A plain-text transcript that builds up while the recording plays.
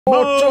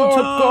Mortal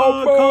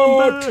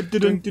Kombat.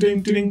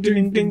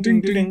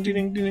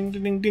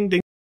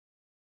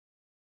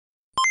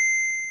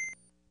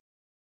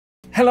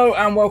 Hello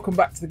and welcome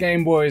back to the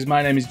Game Boys.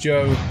 My name is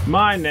Joe.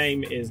 My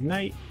name is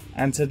Nate.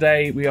 And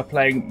today we are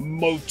playing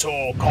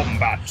Mortal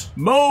Kombat.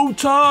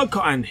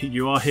 And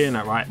you are hearing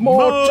that right.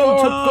 Mortal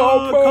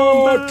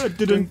Kombat.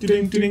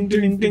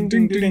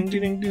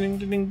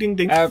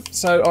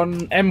 So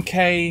on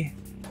MK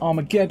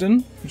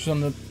Armageddon, which is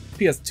on the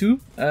PS2,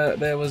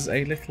 there was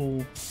a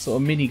little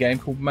sort of mini game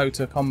called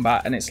Motor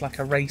Kombat, and it's like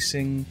a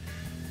racing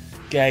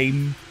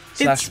game.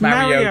 It's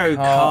Mario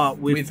Kart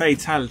with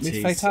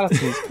fatalities. With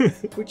fatalities,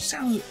 which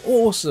sounds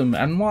awesome.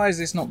 And why is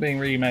this not being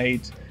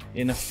remade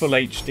in a full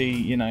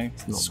HD? You know,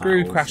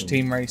 screw Crash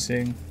Team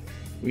Racing.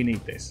 We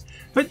need this.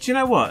 But do you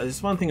know what?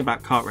 There's one thing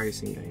about kart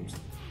racing games.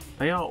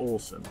 They are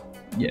awesome.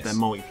 Yes. They're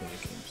multiplayer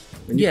games.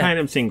 When you play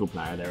them single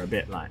player, they're a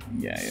bit like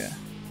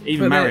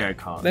Even Mario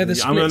Kart. I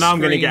know I'm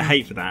going to get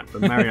hate for that,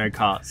 but Mario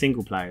Kart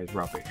single player is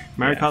rubbish.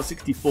 Mario Kart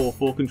 64,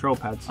 4 control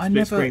pads. I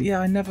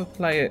never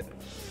play it.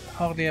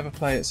 Hardly ever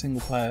play it single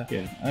player.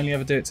 Yeah. Only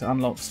ever do it to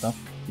unlock stuff,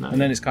 and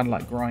then it's kind of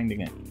like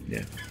grinding it.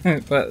 Yeah.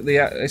 But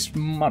it's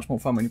much more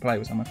fun when you play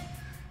with someone.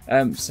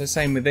 So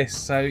same with this.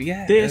 So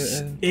yeah.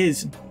 This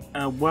is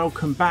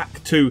welcome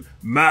back to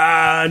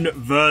Man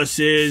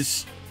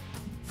versus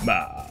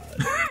Man.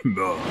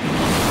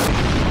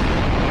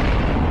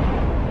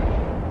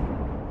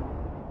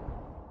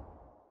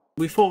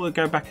 We thought we'd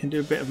go back and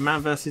do a bit of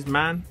Man versus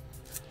Man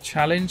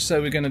challenge.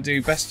 So we're going to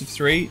do best of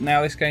 3.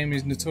 Now this game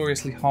is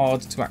notoriously hard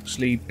to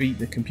actually beat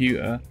the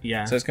computer.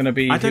 Yeah. So it's going to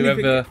be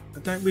whoever.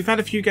 We've had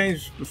a few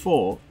games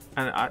before,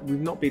 and we've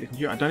not beat the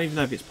computer. I don't even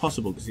know if it's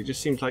possible because it just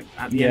seems like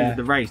at the end of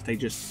the race they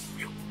just.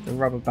 The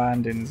rubber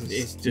banding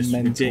is just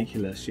mental.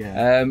 Ridiculous.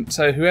 Yeah.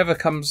 So whoever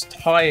comes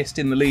highest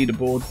in the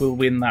leaderboard will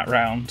win that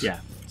round.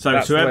 Yeah. So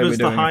whoever's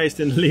the highest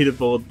in the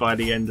leaderboard by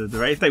the end of the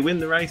race, if they win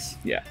the race.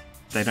 Yeah.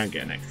 They don't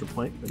get an extra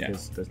point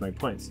because there's no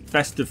points.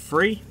 Best of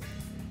 3,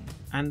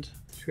 and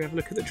should we have a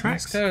look at the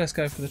tracks? Let's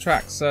go for the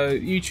tracks. So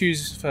you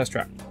choose first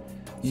track.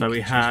 So we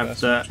have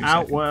the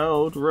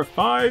Outworld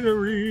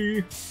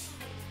Refinery,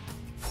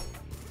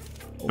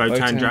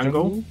 Botan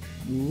Jungle,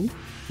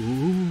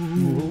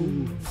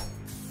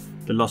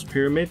 the Lost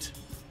Pyramid,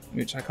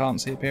 which I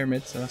can't see a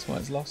pyramid, so that's why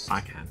it's lost.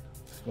 I can.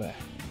 Where?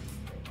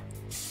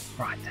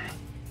 Right there.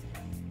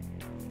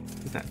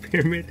 Is that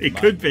pyramid? It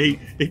could be.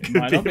 It could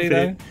not be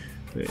though.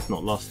 But it's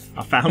not lost.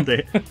 I found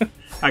it.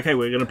 Okay,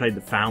 we're going to play the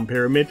Found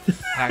Pyramid.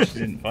 I actually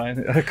didn't find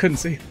it. I couldn't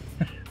see it.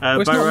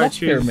 Well, it's not Lost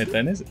Pyramid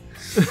then, is it?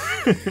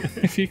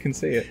 If you can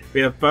see it.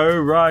 We have Bo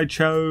Rai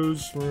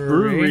Cho's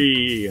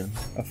Brewery.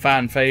 A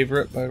fan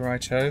favourite, Bo Rai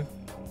Cho.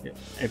 Yeah,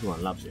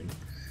 everyone loves him.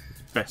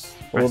 Best.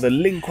 Or the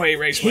Lin Kuei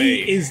Raceway.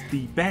 He is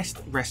the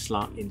best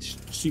wrestler in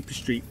Super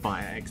Street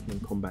Fighter X-Men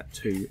Combat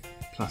 2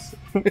 plus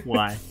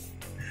Y.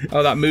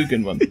 Oh, that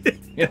Mugen one.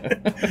 Yeah.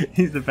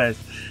 He's the best.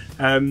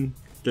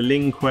 The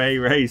Lin Kuei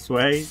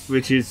Raceway,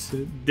 this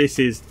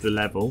is the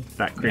level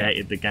that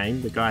created the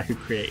game. The guy who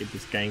created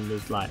this game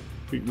was like,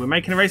 we're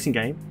making a racing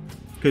game.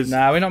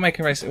 No, we're not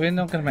making a racing. We're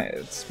not going to make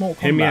it. Small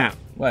Combat. Hear me out.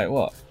 Wait,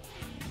 what?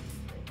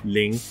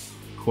 Lin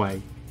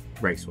Kuei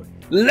Raceway.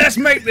 Let's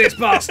make this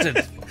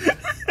bastard.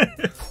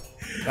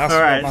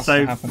 Alright,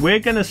 so we're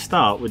going to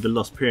start with the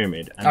Lost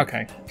Pyramid.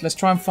 Okay, let's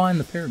try and find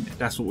the pyramid.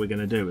 That's what we're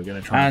going to do. We're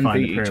going to try and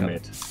find the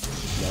pyramid.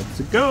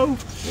 Let's go.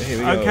 Here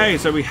we go. Okay,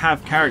 so we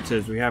have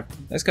characters. We have.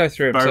 Let's go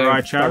through it.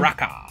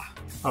 Baraka.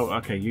 Oh,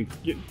 okay. You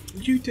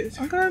did.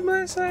 I'm going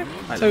to say.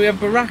 So we have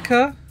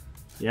Baraka.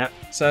 Yep.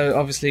 So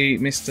obviously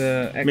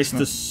Mr.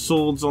 Mr.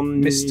 Swords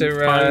on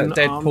Mr.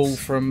 Deadpool arms.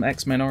 From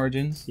X-Men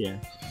Origins. Yeah.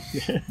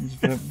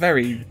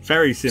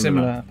 very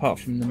similar, apart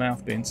from the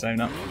mouth being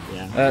sewn up.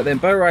 Yeah. Then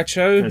Bo Rai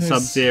Cho,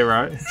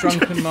 Sub-Zero,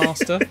 Drunken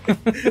Master.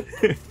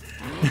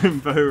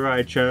 Bo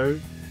Rai Cho.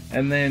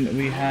 And then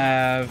we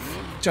have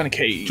Johnny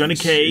Cage. In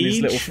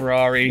his little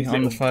Ferrari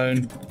on the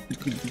phone.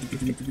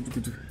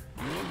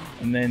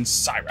 And then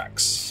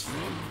Cyrax,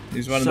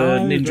 who's one of the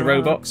ninja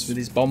robots with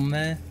his bomb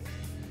there.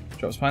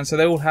 Drops behind. So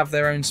they all have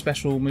their own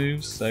special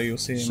moves, so you'll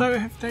see them. So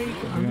have they?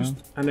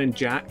 And then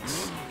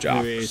Jax,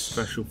 who is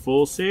Special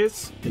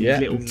Forces. His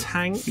little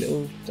tank.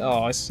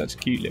 It's such a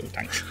cute little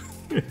tank.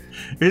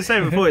 We were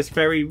saying before, it's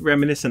very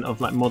reminiscent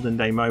of like modern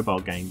day mobile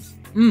games.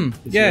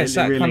 It's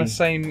that kind of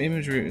same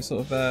imagery,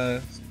 sort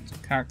of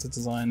character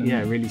design.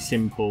 And really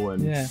simple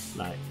and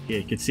like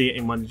you could see it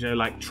in one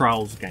like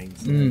Trials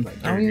games. One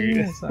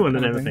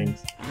of them things.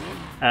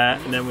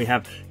 And then we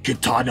have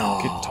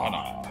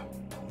Kitana.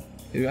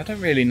 Who I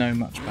don't really know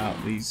much about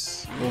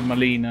these. Or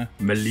Melina.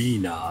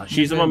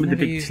 She's the one with the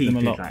big teeth.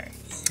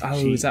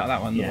 Is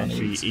that one? Yeah,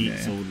 she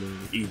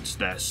eats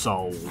their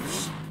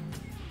souls.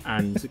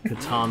 And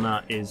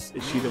Katana is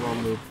she the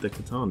one with the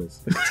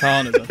katanas? The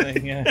katanas, I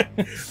think, yeah.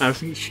 I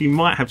think she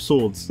might have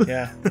swords.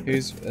 Yeah,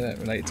 who's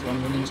related to one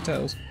of the Ninja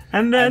Turtles.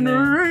 And then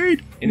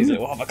Raid in his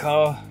little hover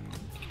car.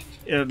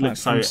 It looks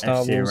so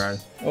F-Zero.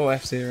 Oh,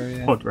 F-Zero,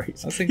 yeah. Pod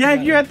race. Yeah,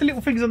 you had the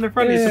little things on the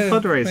front. It's a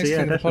pod racer,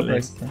 yeah,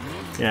 definitely.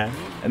 Yeah.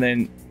 And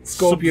then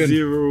Scorpion.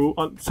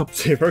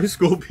 Sub-Zero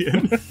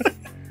Scorpion.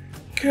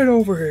 Get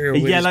over here. A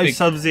yellow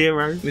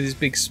Sub-Zero. With his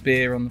big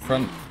spear on the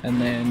front,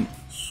 and then...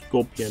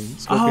 Scorpion.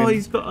 Oh,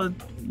 he's got a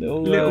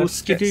little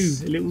skidoo.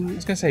 I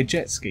was going to say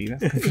jet ski.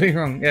 That's completely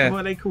wrong. Yeah. What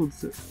are they called?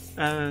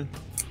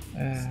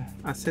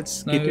 I said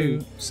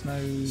skidoo.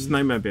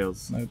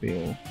 Snowmobiles.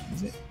 Snowmobile.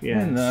 Is it?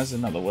 Yeah. No, that's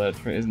another word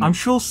for it, isn't it? I'm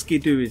sure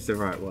skidoo is the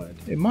right word.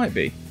 It might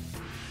be.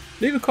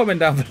 Leave a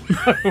comment down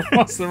below.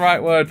 What's the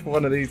right word for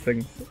one of these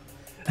things?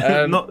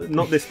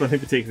 Not this one in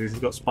particular, because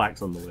it's got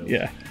spikes on the wheel.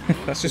 Yeah,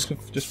 that's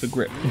just for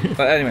grip.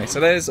 But anyway, so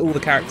there's all the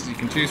characters you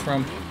can choose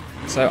from.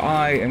 So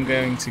I am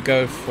going to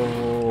go for...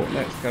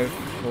 Let's go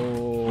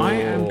for... I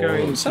am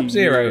going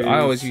Sub-Zero. use... I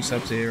always use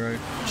Sub-Zero.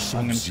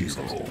 I'm going to choose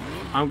Sub-Zero.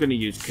 I'm going to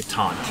use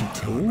Katana.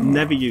 I've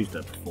never used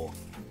her before.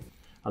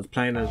 I was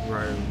playing as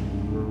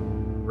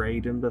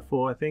Raiden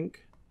before, I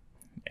think.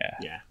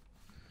 Yeah.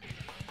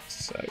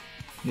 So,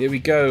 here we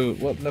go.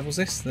 What level's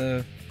this?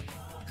 The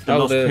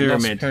Lost Pyramid.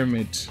 Lost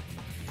Pyramid.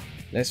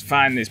 Let's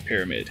find this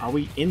pyramid. Are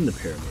we in the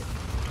pyramid?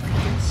 I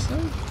think so.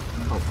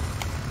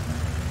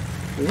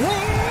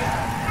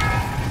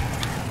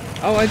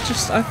 Oh, I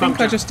think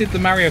I just did the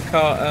Mario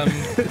Kart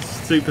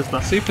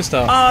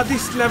Superstar. Ah,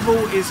 this level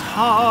is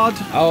hard.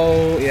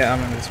 Oh, yeah, I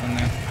remember this one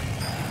now.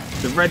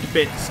 The red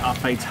bits are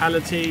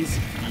fatalities.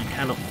 You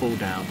cannot fall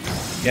down.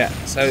 Yeah,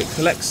 so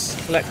collect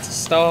a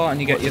star and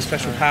you get your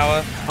special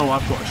power. Oh,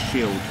 I've got a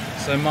shield.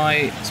 So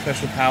my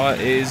special power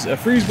is a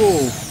freeze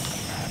ball,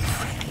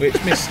 which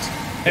missed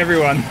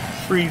everyone.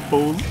 Freeze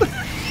balls.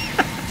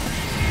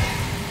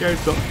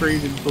 Joe's got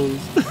freezing balls.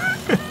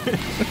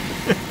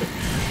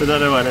 I don't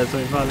know why that's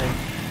so funny.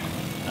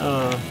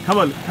 Come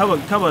on.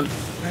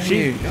 Where are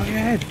you? Oh, you're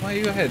ahead. Why are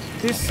you ahead?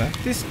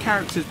 This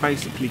character's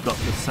basically got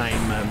the same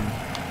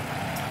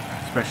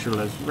special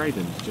as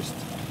Raiden's, just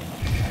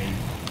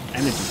a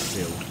energy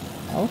shield.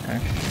 Oh, okay. I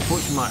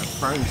thought you might have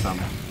thrown some.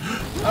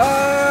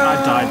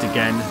 I died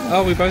again.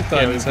 Oh, we both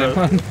died at the same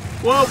one.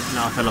 Whoa!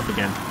 No, I fell off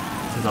again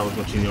because I was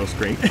watching your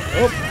screen.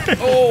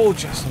 Oh,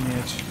 just on the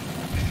edge.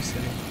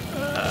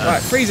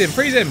 Right, freeze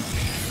him!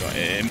 Got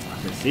him.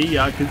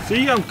 I can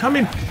see you, I'm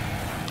coming.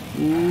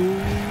 Ooh.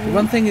 The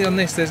one thing on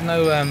this, there's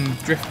no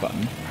drift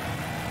button.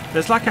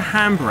 There's like a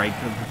handbrake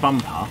of the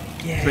bumper,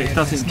 yeah, but it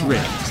doesn't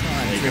drift. It's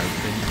not like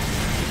drifting.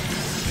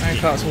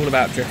 Mario Kart's all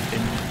about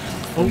drifting.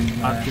 Oh,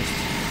 I've just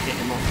hit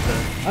him off the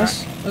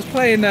track. I was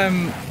playing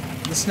the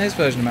SNES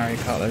version of Mario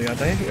Kart the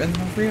other day, and I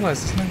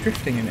realised there's no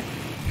drifting in it.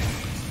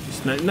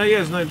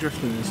 There's no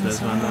drifting in the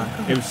SNES one. No.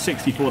 It was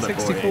 64 that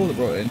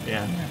brought it in.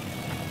 Yeah.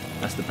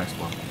 That's the best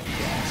one.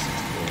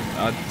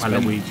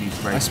 Waluigi's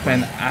Raceway. I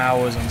spent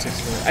hours on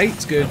 64.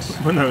 8's good.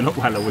 Well, no, not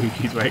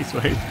Waluigi's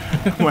Raceway.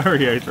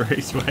 Wario's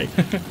Raceway.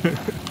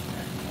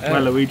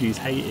 Waluigi's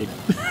hated.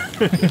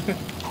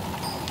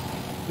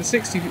 The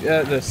 64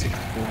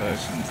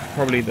 version is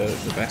probably the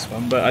best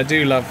one, but I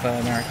do love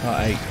Mario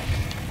Kart 8.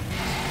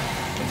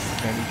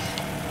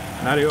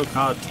 Mario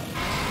Kart.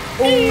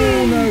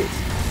 Oh no!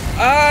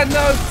 Ah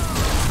no!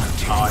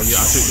 Oh, I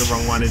took the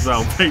wrong one as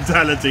well.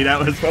 Fatality. That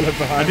was well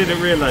behind. I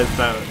didn't realise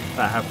that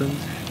happened.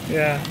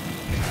 Yeah.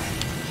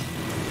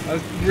 I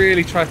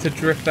really tried to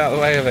drift out of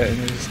the way of it, and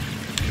it just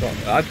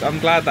got. I'm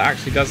glad that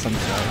actually does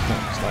something. Though. It's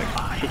not just like.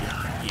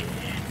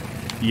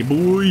 Yeah,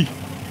 boy.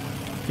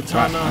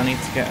 Katana. Right, I need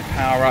to get a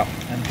power up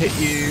and hit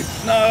you.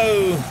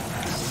 No.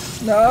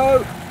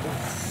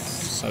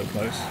 So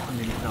close. I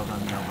nearly fell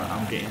down now, but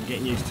I'm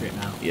getting used to it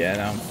now. Yeah,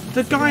 now.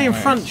 The guy in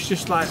front's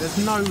just like there's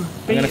no. I'm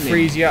gonna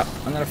freeze you up.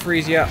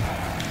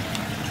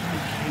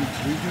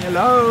 Leave me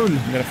alone.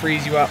 I'm gonna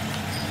freeze you up.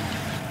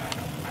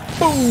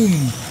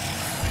 Boom!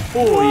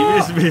 Oh,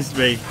 you missed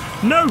me.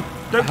 No!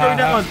 Don't go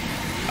that one.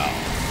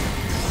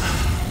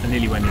 Oh. I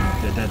nearly went in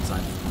the dead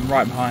zone. I'm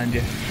right behind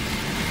you. I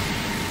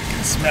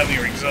can smell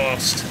your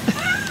exhaust.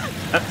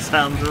 That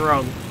sounds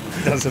wrong.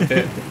 It does a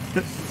bit.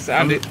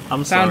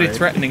 Sounded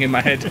threatening in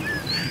my head.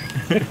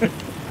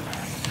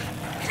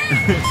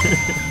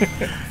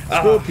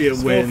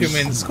 Scorpion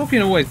wins.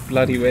 Scorpion always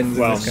bloody wins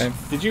in this game.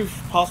 Did you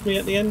pass me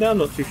at the end? I'm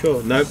not too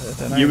sure. Nope.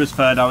 You was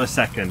third, I was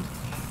second.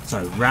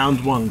 So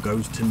round one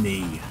goes to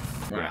me.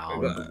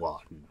 Round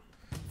one.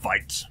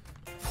 Fight.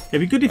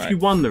 It'd be good if you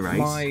won the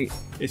race.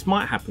 It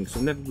might happen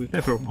because we've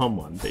never won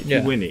one. But if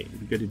you win it, it'd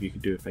be good if you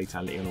could do a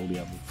fatality on all the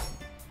other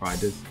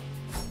riders.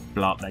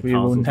 Blow up their cars. We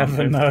will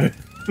never know.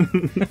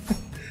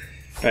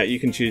 Right, you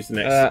can choose the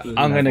next.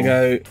 I'm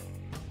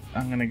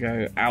gonna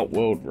go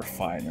Outworld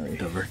Refinery.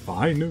 The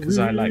Refinery. Because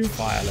I like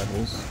fire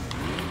levels.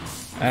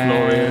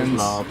 Glorious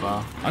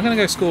lava. I'm gonna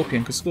go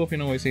Scorpion because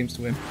Scorpion always seems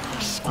to win.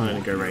 I'm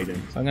gonna go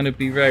Raiden. So I'm gonna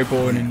be very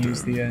boring and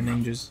use the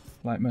ninjas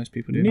like most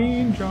people do.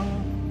 Ninja.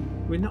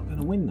 We're not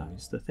gonna win though.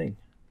 It's the thing.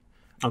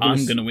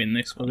 I'm gonna win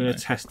this one. I'm gonna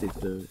test if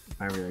the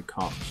Mario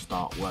Kart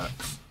start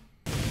works.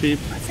 I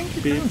think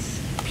it does.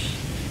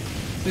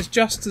 It's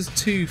just as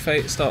 2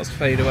 starts to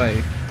fade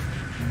away.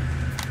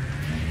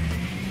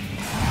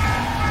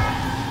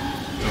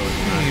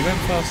 You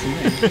went faster than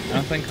me.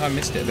 I think I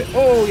missed it a bit.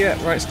 Oh yeah,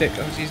 right stick.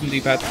 I was using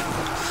D-pad.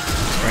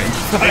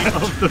 Right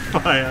off the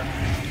fire.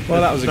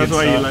 Well, that was a good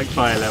start. That's why you like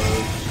fire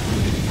levels.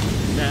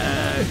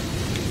 No.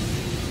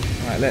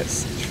 Right,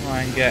 let's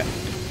try and get.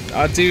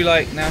 I do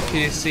like now.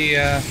 Can you see?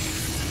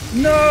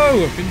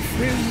 No, I've been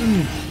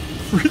frozen.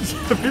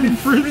 I've been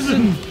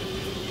frozen.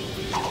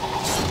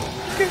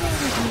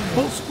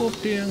 What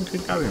scorpion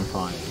could go in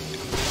fire?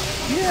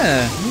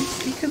 Yeah,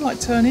 he can like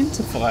turn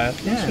into fire.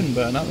 Yeah. It shouldn't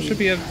burn up. It should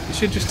be a. It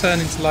should just turn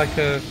into like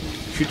a.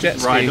 Should jet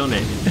ski. Ride on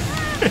it.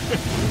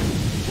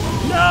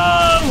 No!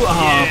 Oh,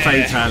 yeah.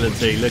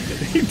 Fatality! Look at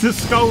the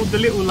skull. The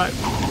little like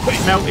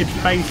melted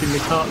face in the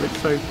cart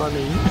looks so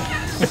funny.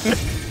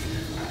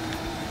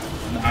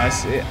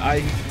 Nice.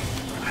 I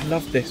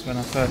loved this when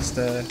I first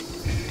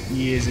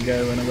years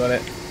ago when I got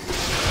it.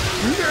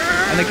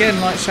 And again,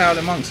 like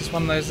Shaolin Monks, it's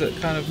one of those that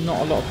kind of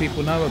not a lot of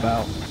people know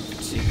about.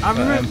 I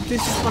remember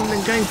this is one of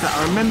the games that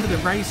I remember the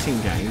racing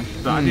game,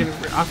 but I didn't.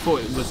 I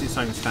thought it was its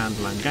own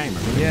standalone game.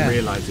 I didn't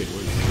realise it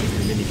was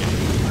a mini game.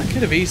 It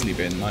could have easily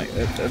been like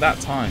at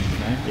that time, you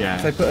know. Yeah.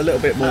 If they put a little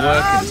bit more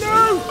work into it.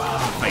 Oh,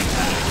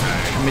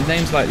 fatality. I mean,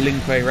 names like Lin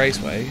Kuei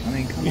Raceway. I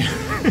mean, come on.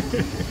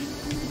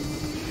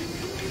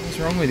 What's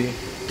wrong with you?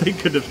 They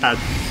could have had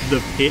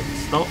the pit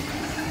stop.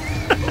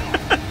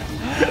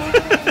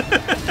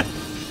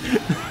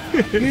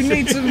 You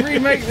need to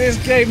remake this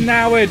game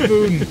now, Ed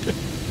Boon.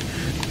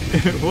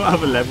 What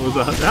other levels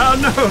are there? Oh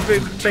no,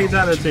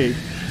 fatality.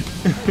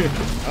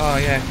 Oh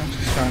yeah, I'm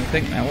just trying to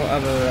think now. What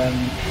other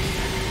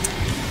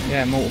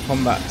Mortal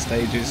Kombat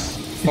stages?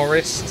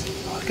 Forest.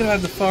 I could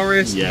have had the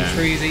forest and the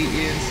trees eat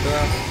you and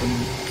stuff. And...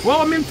 Well,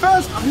 I'm in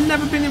first. I've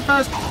never been in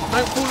first.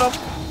 Don't fall off.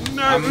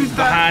 No, I'm who's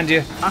behind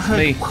you. I heard...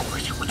 Me.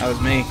 That was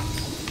me.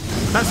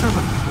 That sounds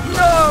like...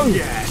 No!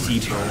 Yes, he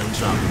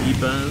burns up. He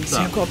burns up.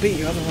 See, I've got to beat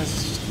you, otherwise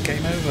it's just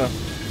game over.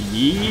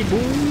 Yeah,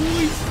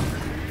 boys.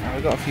 Oh,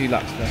 we've got a few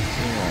laps left.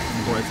 Right.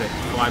 What is it?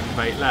 5 of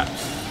 8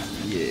 laps.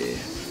 Yeah.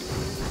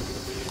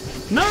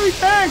 No, he's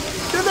back!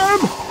 Get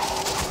him!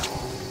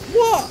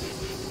 What?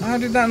 How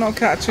did that not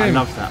catch him? I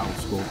love that old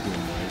scorpion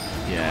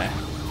though. Yeah.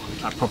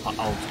 Like proper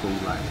old school,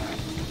 like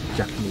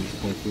Japanese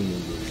kung fu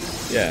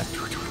movies. Yeah.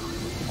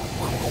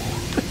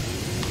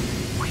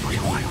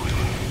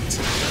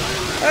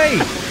 Hey!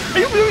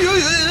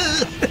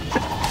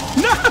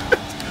 No!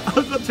 I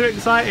got too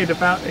excited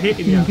about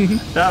hitting you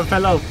that I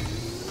fell off.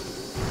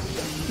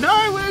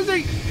 No, where is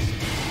he?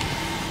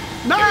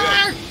 No!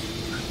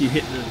 You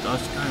hit the. I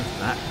was going for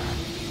that.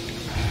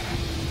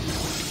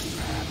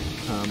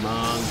 Come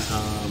on,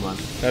 come on.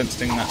 Don't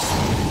sting that.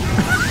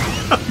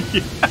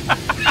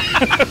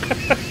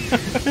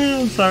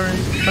 I'm sorry.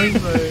 I'm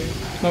sorry.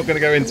 Not going to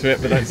go into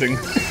it, but don't sing.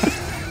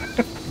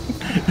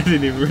 I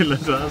didn't even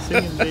realise I was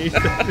singing these.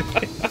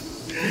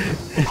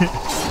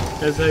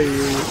 That's how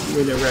you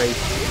win a race.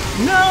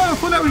 No, I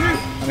thought that was you.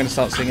 I'm going to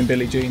start singing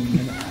Billie Jean in a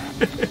minute.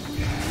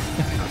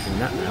 I'll sing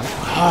that now.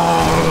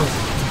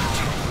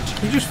 Oh,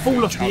 you just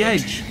fall off the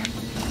edge.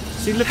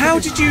 See, look. How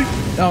did you?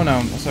 Oh no,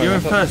 I'm sorry. You're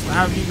in first.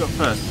 How have you got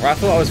first? Well, I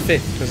thought I was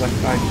fifth because I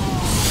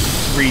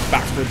read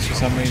backwards for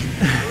some reason.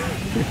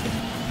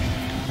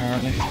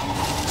 Apparently.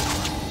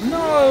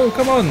 No,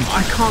 come on.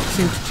 I can't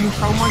seem to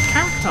control my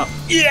character.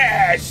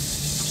 Yes.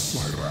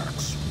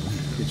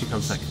 Did you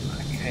come second?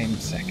 I came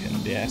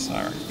second. Yeah,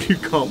 sorry. You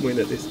can't win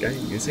at this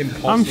game. It's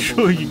impossible. I'm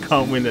sure you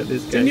can't win at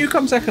this game. Didn't you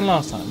come second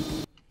last time?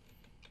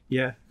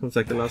 Yeah, come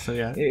second last time.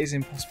 Yeah. It is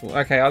impossible.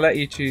 Okay, I'll let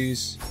you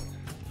choose.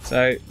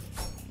 So.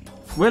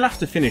 We'll have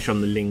to finish on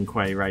the Lin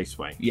Kuei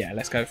Raceway. Yeah,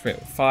 let's go for it.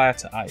 Fire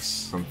to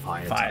ice. From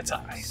fire to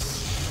ice.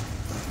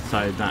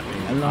 So that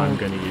means I'm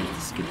going to use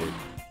the Skidoo.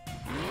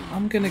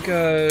 I'm going to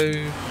go...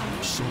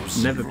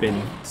 Never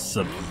been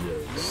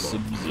Sub-Zero.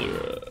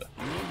 Sub-Zero.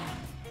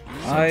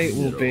 I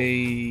will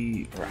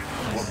be...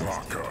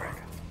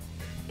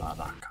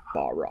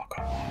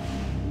 Baraka.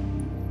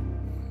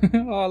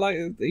 Oh, I like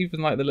even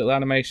like the little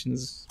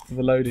animations for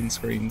the loading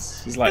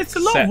screens. It's like a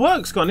lot of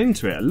work's gone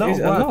into it. A lot of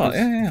work.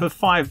 Yeah. For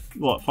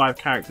 5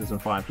 characters and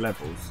 5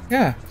 levels.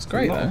 Yeah, it's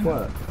great though. A lot of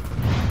work.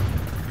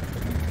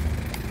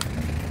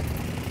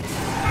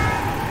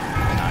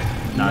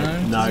 No.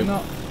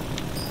 Not.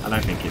 I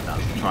don't think it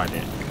does. I tried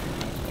it.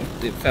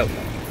 It felt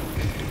like.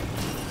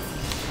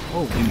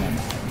 Oh, in my mind.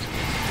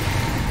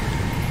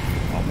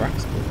 Oh,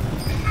 Braxton.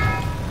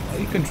 Oh,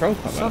 you control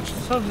quite well.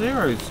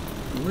 Sub-Zero's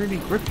really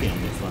grippy on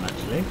this one,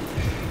 actually.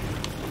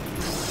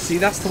 See,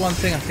 that's the one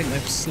thing I think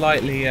they've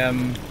slightly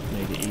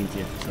made it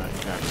easier for certain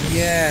characters.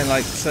 Yeah,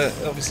 like so.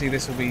 Obviously,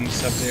 this will be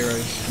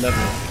Sub-Zero's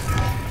level.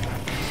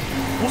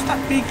 What's that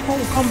big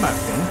Mortal Kombat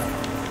thing?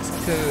 It's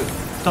like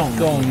a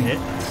gong. Hit.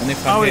 And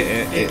if I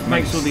hit it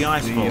makes all the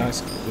ice fall.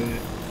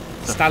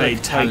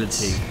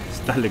 Stalactites.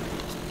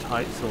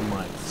 Stalactites or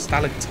mites?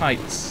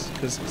 Stalactites,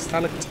 because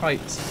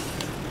stalactites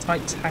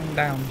hang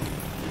down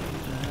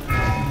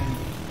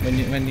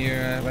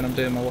when I'm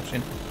doing my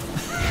washing.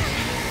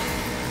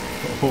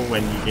 Or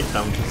when you get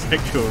done with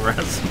sexual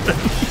harassment.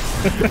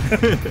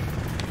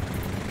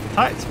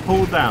 Tights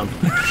pull down.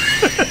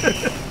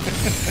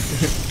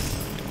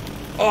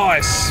 Oh, I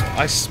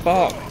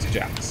sparked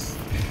Jax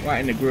right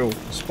in the grill.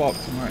 Sparked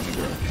him right in the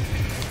grill.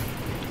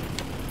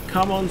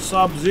 Come on,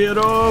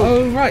 Sub-Zero!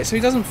 Oh right, so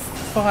he doesn't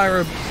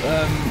fire a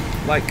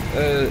like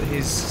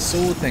his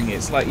sword thing.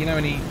 It's like, you know,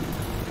 when he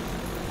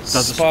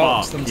does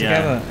sparks them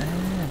together. Yeah.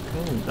 Ah,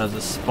 cool. Does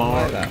a spark.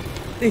 I like that.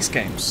 This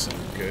game's so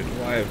good.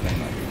 Why have they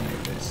not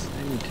remade this?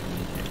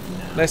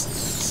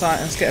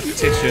 Let's get a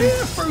petition.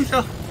 Yeah,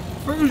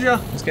 Fruja.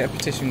 Let's get a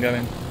petition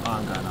going. Oh,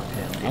 I'm going up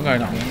here. I'm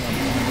going up here.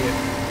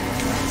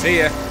 See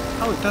ya.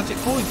 Oh, it does it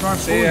for you.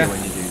 Drives for you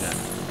when you do that.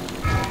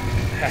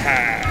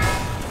 Haha.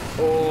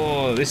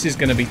 Oh, this is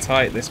going to be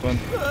tight, this one.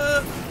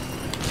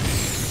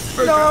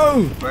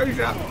 No!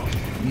 Fruja.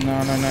 No.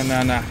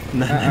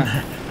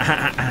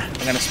 I'm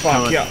going to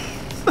spark you up.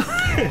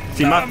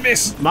 See,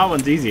 my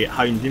one's easy. It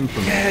hones in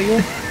from yeah,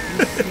 you're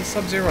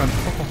Sub-Zero and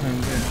proper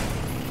hones in.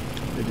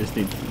 They just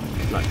need to,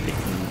 like, pick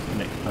the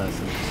next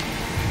person.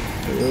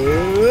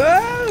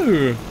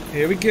 Whoa!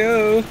 Here we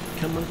go.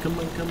 Come on.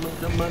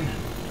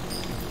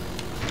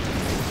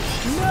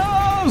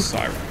 No!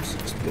 Sirens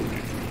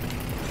exploded.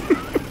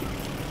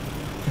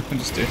 I'm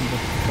just doing the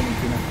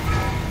commentary now.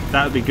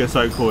 That would be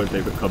so cool if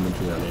they put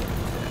commentary on it.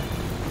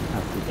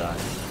 Have to die.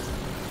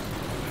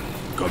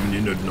 Coming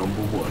in at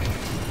number 1.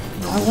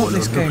 I want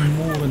this game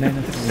more than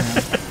anything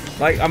now.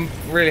 Like, I'm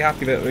really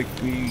happy that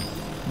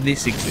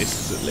this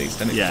exists at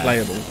least, and it's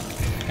playable.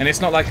 And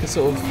it's not like a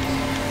sort of,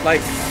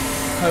 like,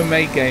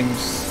 homemade games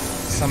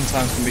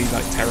sometimes can be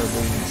like terrible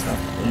and stuff.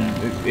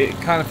 Yeah.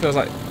 It kind of feels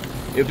like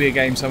it would be a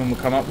game someone would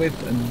come up with,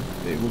 and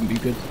it wouldn't be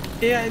good.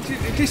 Yeah, it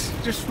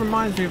just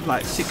reminds me of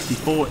like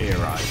 64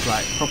 era. It's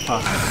like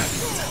proper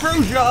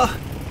Fruja!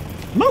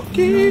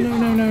 Monkey!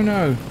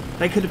 No.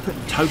 They could have put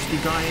Toasty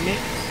guy in it.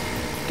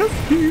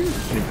 Toasty!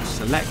 And it was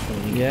select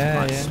and you could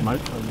like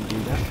smoke when you do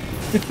that.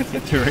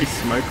 To raise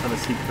smoke on a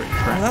secret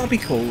track. Oh, that would be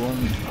cool.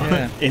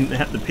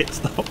 At the pit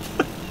stop.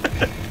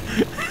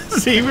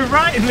 See, we're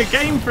writing the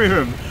game through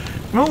them.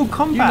 Mortal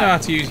Kombat. You know how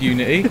to use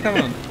Unity. Come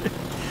on.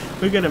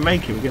 We're going to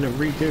make it. We're going to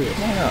redo it.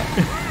 Why not?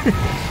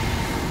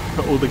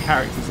 Put all the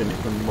characters in it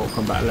from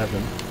Mortal Kombat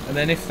 11. And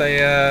then if they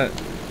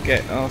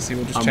get arsey,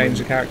 we'll just change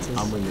the characters.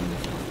 I'm winning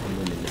this one.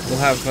 We'll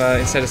have,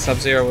 instead of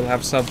Sub-Zero, we'll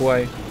have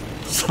Subway.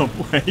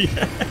 Subway,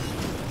 yeah.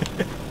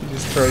 You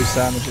just throw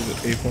sandwiches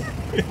at people.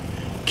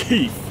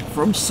 Keith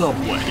from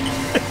Subway.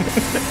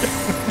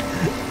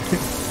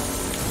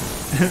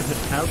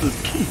 How does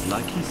Keith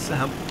like his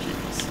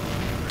sandwiches?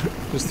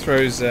 Just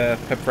throws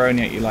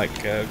pepperoni at you like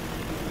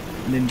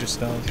ninja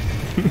stars.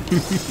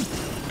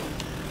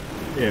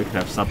 Yeah, we could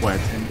have Subway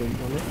attendant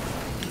on it.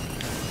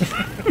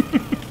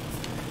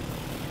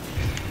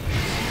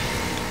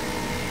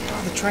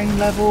 Oh, the train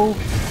level.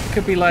 It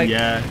could be like...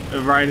 Yeah,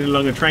 riding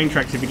along a train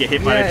tracks if you get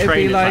hit by a train.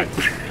 It'd be like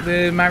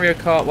the Mario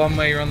Kart one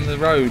where you're on the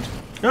road.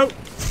 Oh!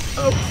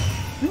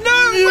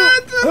 No!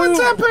 What's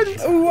happened?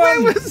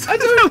 Where was I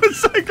don't know.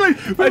 Cycling.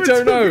 I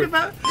don't know.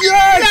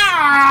 Yes!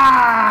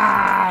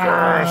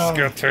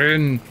 Get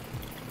in.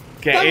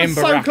 That was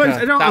so close.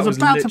 I was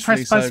about to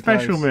press my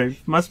special move.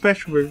 My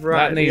special move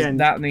right at the end.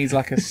 That needs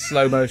like a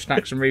slow motion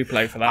action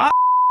replay for that.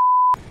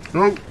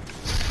 No!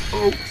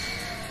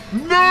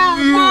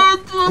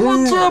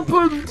 What's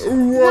happened?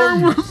 Where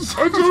was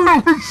I don't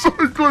know.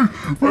 Cycling.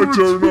 I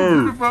don't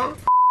know.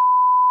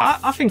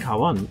 I think I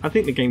won. I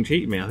think the game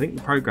cheated me. I think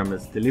the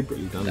programmers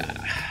deliberately done it.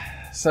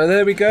 So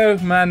there we go,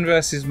 man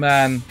versus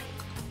man.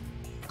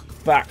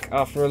 Back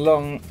after a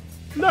long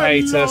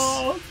hiatus.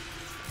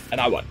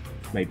 And I won.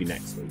 Maybe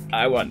next week.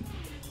 I won.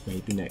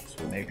 Maybe next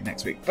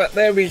week. But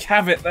there we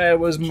have it. There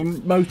was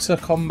Motor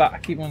Kombat. I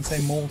keep on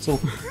saying Mortal.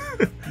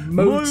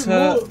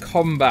 Motor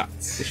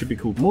Kombat. It should be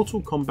called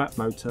Mortal Kombat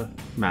Motor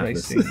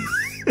Madness.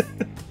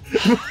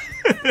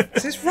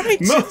 This is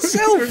right itself.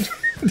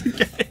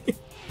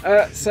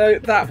 So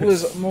that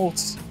was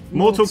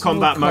Mortal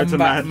Kombat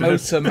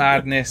Motor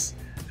Madness.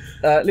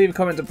 Leave a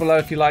comment below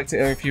if you liked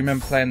it or if you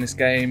remember playing this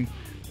game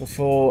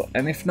before,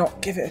 and if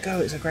not, give it a go.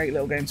 It's a great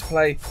little game to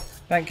play.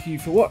 Thank you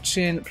for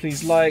watching.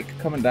 Please like,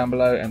 comment down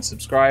below and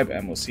subscribe,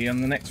 and we'll see you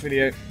on the next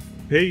video.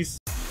 Peace.